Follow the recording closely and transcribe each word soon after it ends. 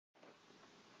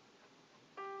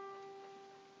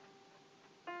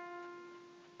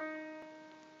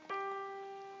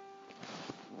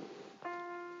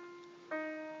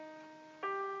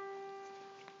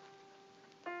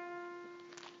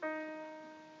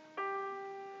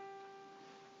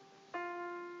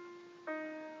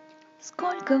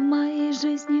Сколько в моей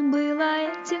жизни было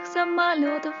этих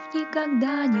самолетов,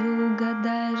 никогда не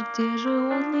угадаешь, где же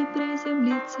он не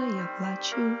приземлится. Я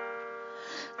плачу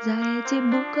за эти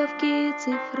буковки и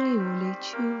цифры,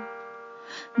 улечу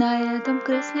на этом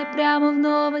кресле прямо в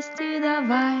новости.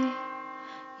 Давай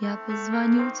я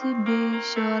позвоню тебе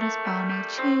еще раз,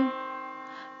 помолчим,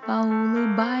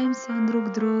 поулыбаемся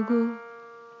друг другу.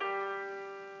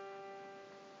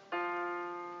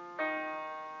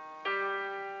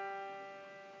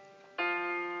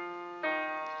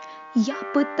 Я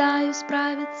пытаюсь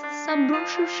справиться с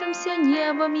обрушившимся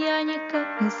небом. Я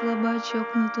никак не слабачок,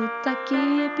 но тут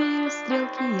такие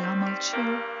перестрелки. Я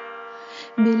молчу,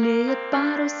 белеет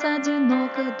парус,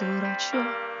 одиноко дурачок.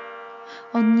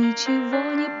 Он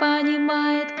ничего не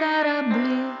понимает,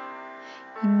 корабли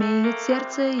имеют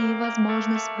сердце и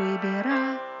возможность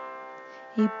выбирать,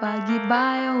 и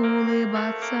погибая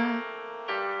улыбаться.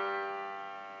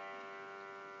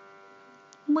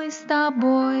 Мы с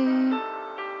тобой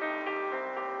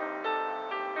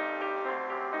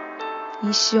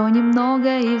еще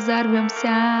немного и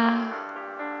взорвемся.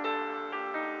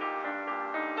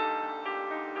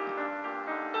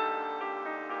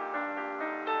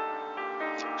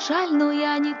 Жаль, но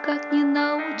я никак не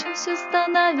научусь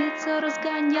остановиться.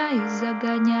 Разгоняюсь,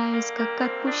 загоняюсь, как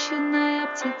отпущенная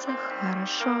птица.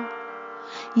 Хорошо,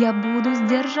 я буду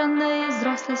сдержанной,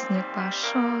 взрослый снег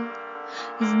пошел,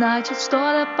 и значит,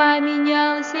 что-то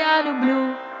поменялось. Я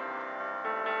люблю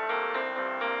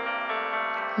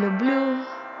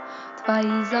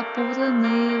твои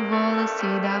запутанные волосы.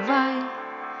 Давай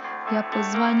я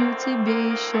позвоню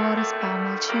тебе еще раз,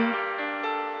 помолчи.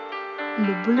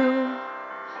 Люблю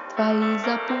твои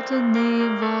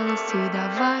запутанные волосы.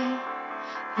 Давай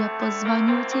я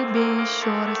позвоню тебе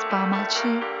еще раз,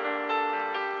 помолчи.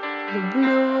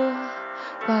 Люблю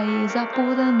твои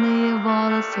запутанные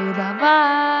волосы.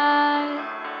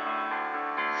 Давай.